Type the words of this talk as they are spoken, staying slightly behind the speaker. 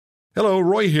Hello,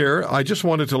 Roy here. I just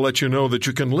wanted to let you know that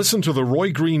you can listen to The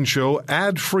Roy Green Show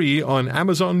ad-free on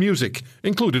Amazon Music,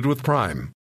 included with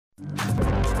Prime.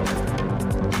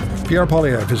 Pierre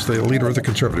Poilievre is the leader of the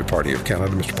Conservative Party of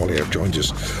Canada. Mr. Poilievre joins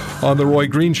us on The Roy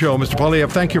Green Show. Mr. Poilievre,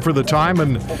 thank you for the time.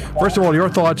 And first of all, your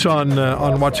thoughts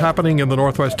on what's happening in the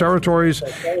Northwest Territories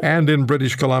and in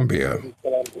British Columbia.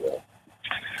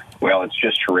 Well, it's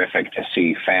just terrific to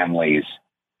see families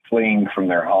fleeing from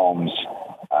their homes,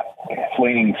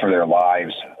 fleeing for their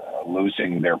lives,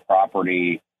 losing their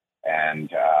property, and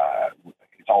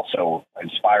it's also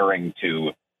inspiring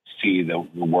to see the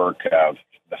work of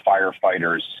the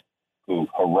firefighters who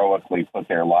heroically put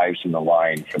their lives in the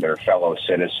line for their fellow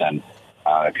citizen.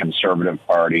 The Conservative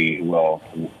Party will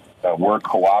work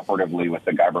cooperatively with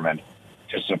the government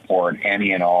to support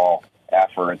any and all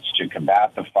efforts to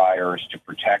combat the fires, to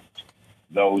protect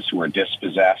those who are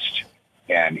dispossessed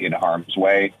and in harm's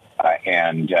way,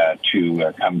 and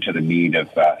to come to the need of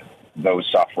those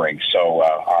suffering. So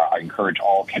I encourage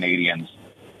all Canadians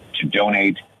to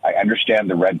donate. I understand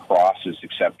the Red Cross is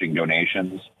accepting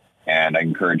donations, and I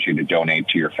encourage you to donate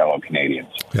to your fellow Canadians.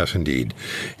 Yes, indeed.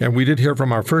 And we did hear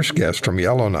from our first guest from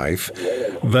Yellowknife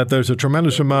that there's a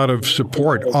tremendous amount of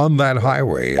support on that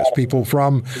highway as people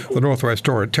from the Northwest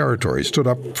Territories stood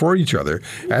up for each other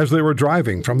as they were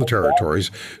driving from the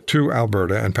Territories to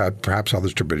Alberta and perhaps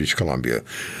others to British Columbia.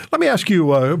 Let me ask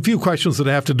you a few questions that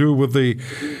have to do with the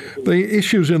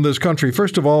issues in this country.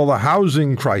 First of all, the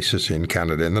housing crisis in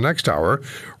Canada. In the next hour,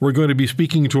 we're going to be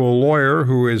speaking to a lawyer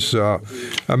who is a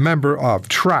member of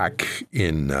TRAC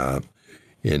in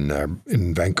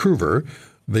Vancouver,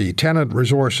 the Tenant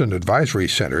Resource and Advisory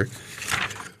Center.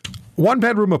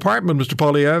 One-bedroom apartment, Mr.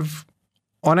 Poilievre,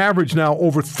 on average now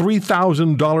over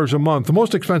 $3,000 a month, the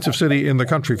most expensive city in the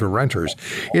country for renters.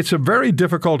 It's a very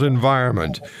difficult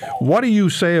environment. What do you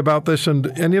say about this?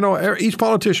 And you know, each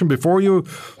politician before you,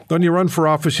 when you run for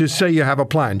office, you say you have a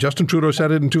plan. Justin Trudeau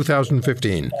said it in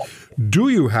 2015. Do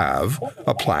you have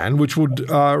a plan which would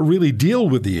really deal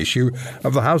with the issue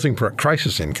of the housing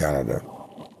crisis in Canada?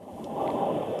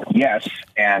 Yes,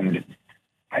 and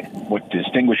what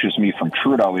distinguishes me from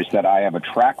Trudeau is that I have a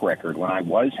track record. When I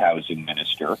was housing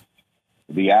minister,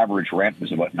 the average rent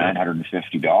was about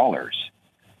 $950.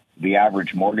 The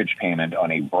average mortgage payment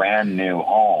on a brand new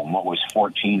home was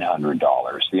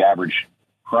 $1,400. The average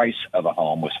price of a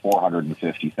home was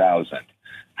 $450,000.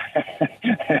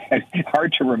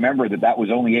 Hard to remember that was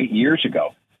only 8 years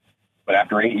ago. But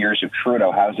after 8 years of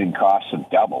Trudeau, housing costs have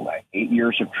doubled. 8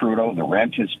 years of Trudeau, the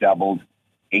rent has doubled.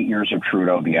 8 years of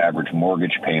Trudeau, the average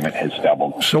mortgage payment has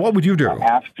doubled. So what would you do?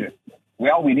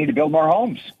 Well, we need to build more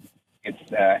homes.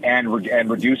 And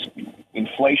reduce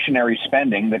inflationary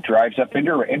spending that drives up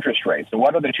interest rates. So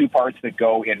what are the two parts that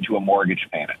go into a mortgage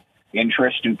payment?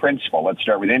 Interest and principal. Let's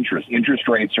start with interest. Interest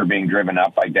rates are being driven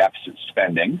up by deficit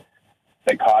spending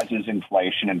that causes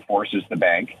inflation and forces the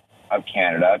Bank of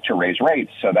Canada to raise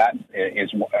rates. So that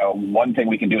is one thing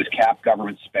we can do is cap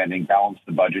government spending, balance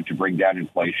the budget to bring down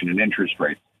inflation and interest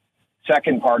rates.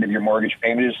 Second part of your mortgage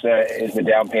payment is the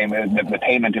down payment, the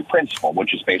payment of principal,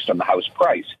 which is based on the house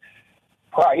price.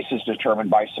 Price is determined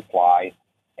by supply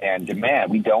and demand.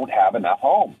 We don't have enough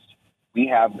homes. We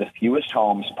have the fewest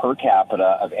homes per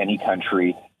capita of any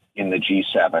country in the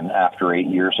G7 after 8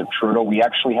 years of Trudeau. We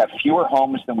actually have fewer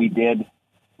homes than we did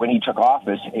when he took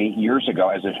office 8 years ago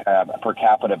as a per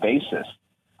capita basis.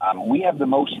 We have the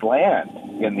most land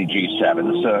in the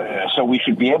G7, so we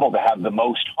should be able to have the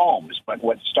most homes. But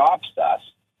what stops us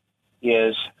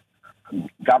is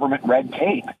government red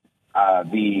tape.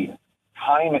 The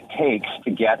time it takes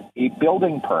to get a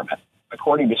building permit.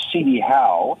 According to C.D.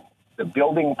 Howe, the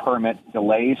building permit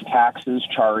delays, taxes,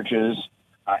 charges,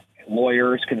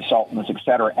 lawyers, consultants, et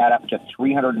cetera, add up to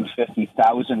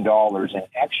 $350,000 in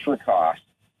extra costs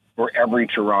for every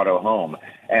Toronto home,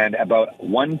 and about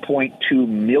 $1.2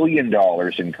 million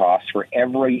in costs for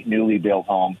every newly built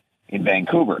home in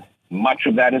Vancouver. Much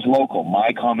of that is local.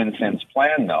 My common sense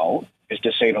plan, though, is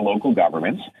to say to local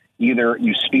governments, either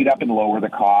you speed up and lower the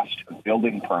cost of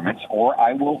building permits, or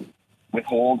I will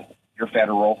withhold your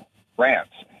federal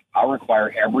grants. I'll require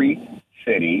every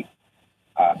city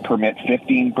permit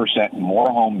 15% more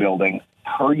home building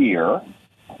per year,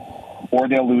 or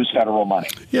they'll lose federal money.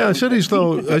 Yeah, cities,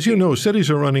 though, as you know,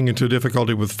 cities are running into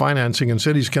difficulty with financing, and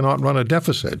cities cannot run a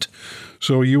deficit.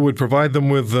 So you would provide them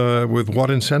with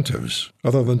what incentives,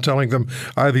 other than telling them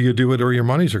either you do it or your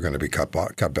monies are going to be cut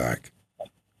back?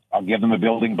 I'll give them a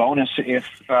building bonus if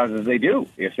they do.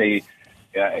 If they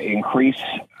increase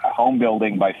home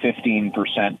building by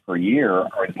 15% per year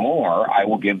or more, I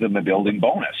will give them a building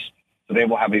bonus. So they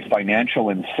will have a financial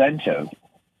incentive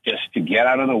just to get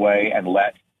out of the way and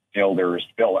let builders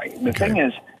build. The thing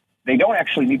is, they don't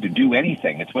actually need to do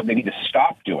anything. It's what they need to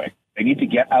stop doing. They need to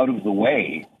get out of the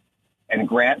way and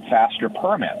grant faster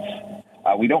permits.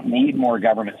 We don't need more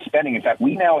government spending. In fact,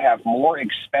 we now have more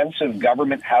expensive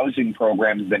government housing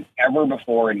programs than ever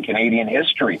before in Canadian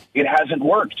history. It hasn't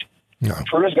worked. No.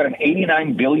 Trudeau's got an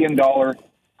 $89 billion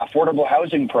affordable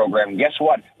housing program. Guess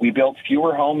what? We built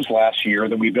fewer homes last year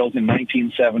than we built in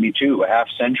 1972, a half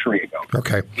century ago.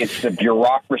 Okay. It's the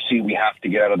bureaucracy we have to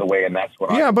get out of the we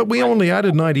but we only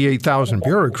added 98,000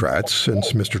 bureaucrats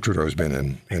since Mr. Trudeau's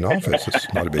been in office.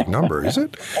 It's not a big number, is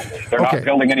it? They're not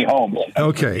building any homes.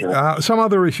 Okay. Some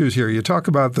other issues here. You talk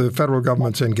about the federal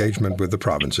government's engagement with the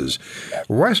provinces.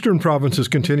 Western provinces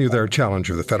continue their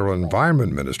challenge of the federal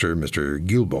environment minister, Mr.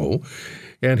 Guilbeault,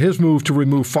 and his move to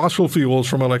remove fossil fuels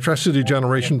from electricity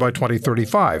generation by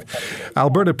 2035.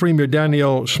 Alberta Premier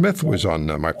Danielle Smith was on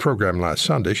my program last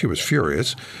Sunday. She was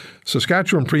furious.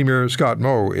 Saskatchewan Premier Scott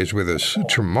Moe is with us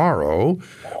tomorrow.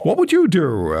 What would you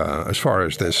do as far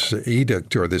as this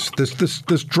edict or this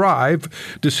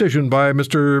drive decision by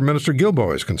Minister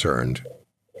Guilbeault is concerned?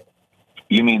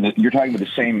 You mean that you're talking about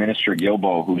the same Minister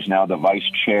Guilbeault, who's now the vice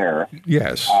chair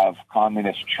of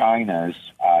Communist China's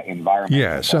environment?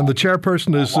 Yes, and the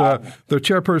chairperson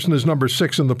is number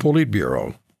 6 in the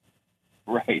Poilievre.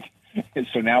 Right.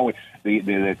 So now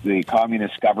the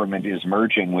communist government is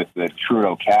merging with the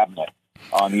Trudeau cabinet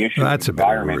on the issue of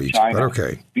environment. Reach, China, but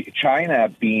okay. China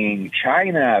being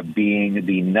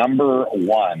the number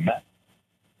one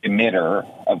emitter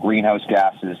of greenhouse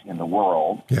gases in the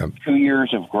world. Yeah. 2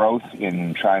 years of growth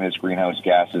in China's greenhouse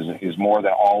gases is more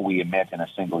than all we emit in a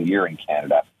single year in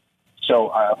Canada.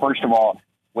 So, first of all,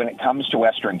 when it comes to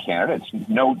Western Canada, it's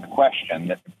no question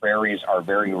that the prairies are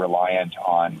very reliant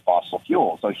on fossil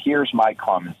fuels. So here's my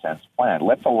common sense plan.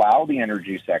 Let's allow the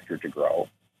energy sector to grow,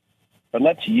 but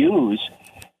let's use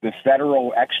the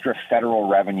extra federal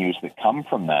revenues that come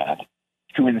from that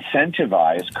to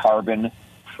incentivize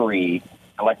carbon-free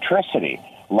electricity,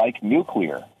 like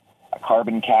nuclear,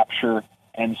 carbon capture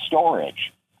and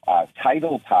storage,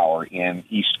 tidal power in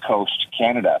East Coast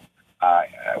Canada,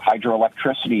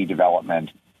 hydroelectricity development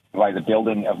by the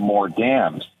building of more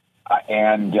dams,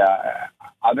 and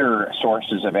other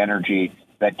sources of energy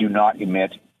that do not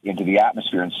emit into the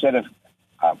atmosphere. Instead of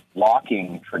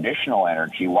blocking traditional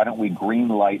energy, why don't we green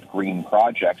light green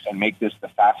projects and make this the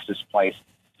fastest place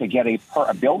to get a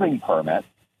building permit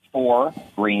for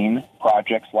green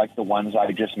projects like the ones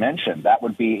I just mentioned? That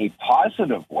would be a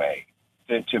positive way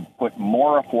to put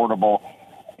more affordable,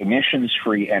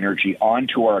 emissions-free energy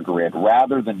onto our grid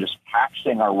rather than just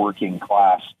taxing our working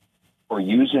class for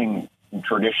using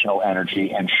traditional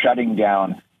energy and shutting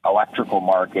down electrical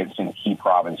markets in key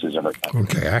provinces of our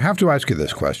country. Okay, I have to ask you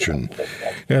this question,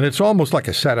 and it's almost like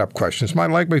a setup question. It's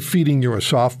like me feeding you a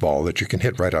softball that you can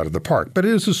hit right out of the park, but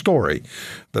it is a story.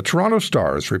 The Toronto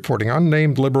Star is reporting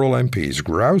unnamed Liberal MPs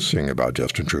grousing about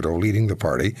Justin Trudeau leading the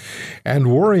party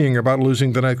and worrying about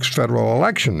losing the next federal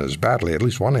election as badly. At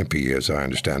least one MP, as I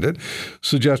understand it,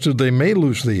 suggested they may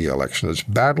lose the election as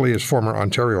badly as former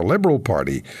Ontario Liberal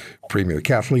Party Premier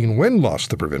Kathleen Wynne lost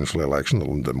the provincial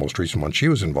election, the most recent one she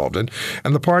was involved in.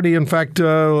 And the party, in fact,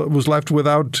 was left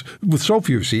with so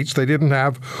few seats, they didn't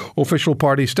have official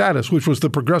party status, which was the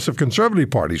Progressive Conservative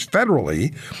Party's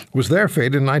federally, was their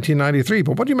fate in 1993.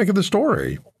 But what do you make of the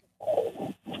story?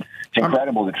 It's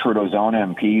incredible that Trudeau's own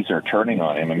MPs are turning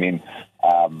on him. I mean,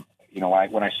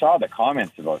 when I saw the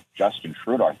comments about Justin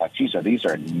Trudeau, I thought, geez, these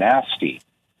are nasty,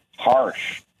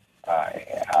 harsh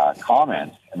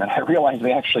comments. And then I realized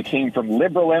they actually came from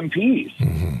Liberal MPs.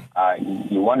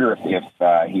 Mm-hmm. You wonder if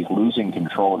he's losing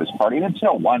control of his party. And it's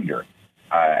no wonder.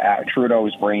 Trudeau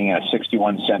is bringing in a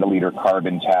 61 cent a litre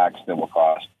carbon tax that will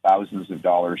cost thousands of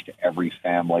dollars to every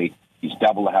family. He's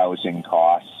doubled the housing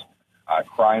costs.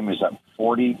 Crime is up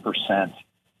 40%.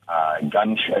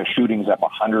 Gun shootings up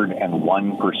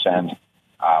 101%.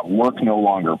 Work no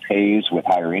longer pays with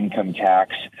higher income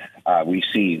tax. We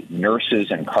see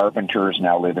nurses and carpenters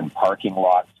now live in parking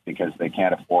lots because they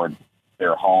can't afford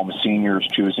their homes. Seniors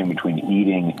choosing between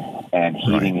eating and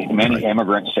heating. Right. Many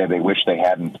immigrants say they wish they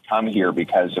hadn't come here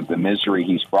because of the misery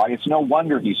he's brought. It's no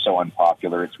wonder he's so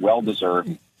unpopular. It's well-deserved,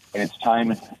 and it's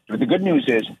time. But the good news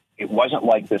is it wasn't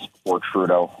like this before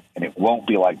Trudeau, and it won't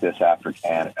be like this after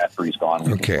he's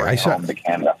gone. Okay, I said to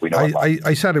Canada.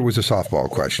 I said it was a softball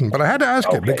question, but I had to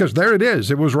ask it because there it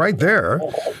is. It was right there.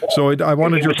 So I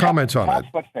wanted your comments on it.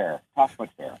 Tough but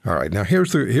fair. All right, now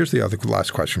here's the other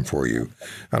last question for you,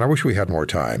 and I wish we had more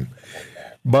time.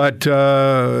 But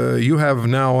you have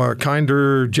now a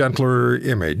kinder, gentler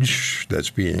image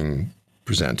that's being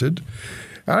presented,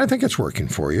 and I think it's working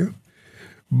for you.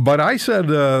 But I said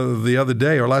the other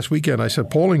day or last weekend, I said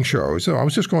polling shows, I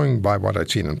was just going by what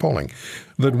I'd seen in polling,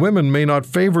 that women may not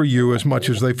favor you as much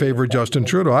as they favor Justin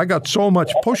Trudeau. I got so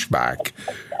much pushback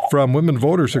from women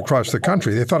voters across the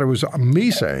country. They thought it was me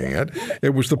saying it.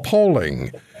 It was the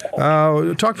polling.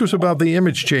 Talk to us about the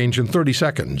image change in 30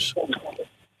 seconds.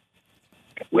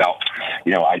 Well,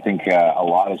 I think a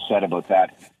lot is said about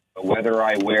that. Whether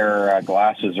I wear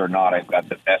glasses or not, I've got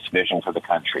the best vision for the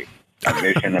country. A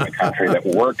vision of a country that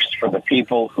works for the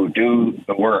people who do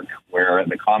the work, where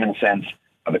the common sense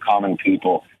of the common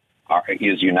people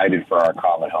is united for our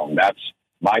common home. That's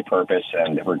my purpose,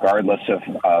 and regardless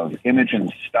of image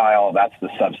and style, that's the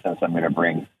substance I'm going to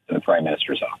bring to the Prime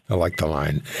Minister's office. I like the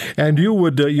line. And you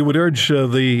would urge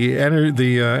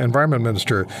the Environment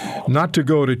Minister not to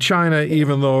go to China,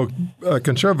 even though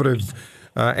Conservative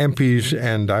MPs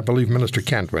and I believe Minister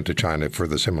Kent went to China for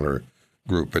the similar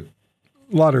group, but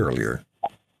a lot earlier.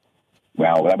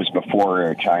 Well, that was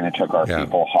before China took our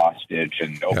people hostage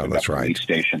and opened up police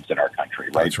stations in our country,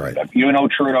 right? That's right.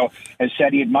 Trudeau has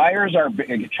said he admires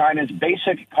China's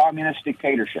basic communist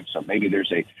dictatorship, so maybe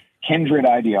there's a kindred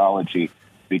ideology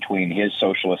between his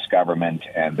socialist government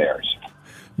and theirs.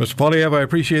 Mr. Poilievre, I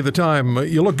appreciate the time.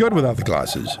 You look good without the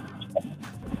glasses.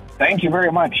 Thank you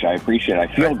very much. I appreciate it.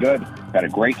 I feel good. Had a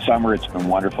great summer. It's been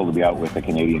wonderful to be out with the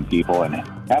Canadian people and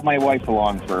have my wife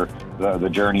along for the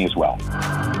journey as well.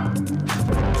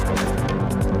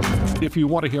 If you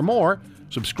want to hear more,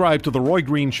 subscribe to The Roy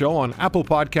Green Show on Apple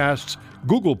Podcasts,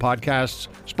 Google Podcasts,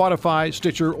 Spotify,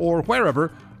 Stitcher, or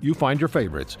wherever you find your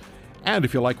favorites. And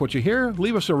if you like what you hear,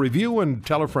 leave us a review and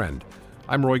tell a friend.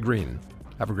 I'm Roy Green.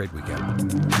 Have a great weekend.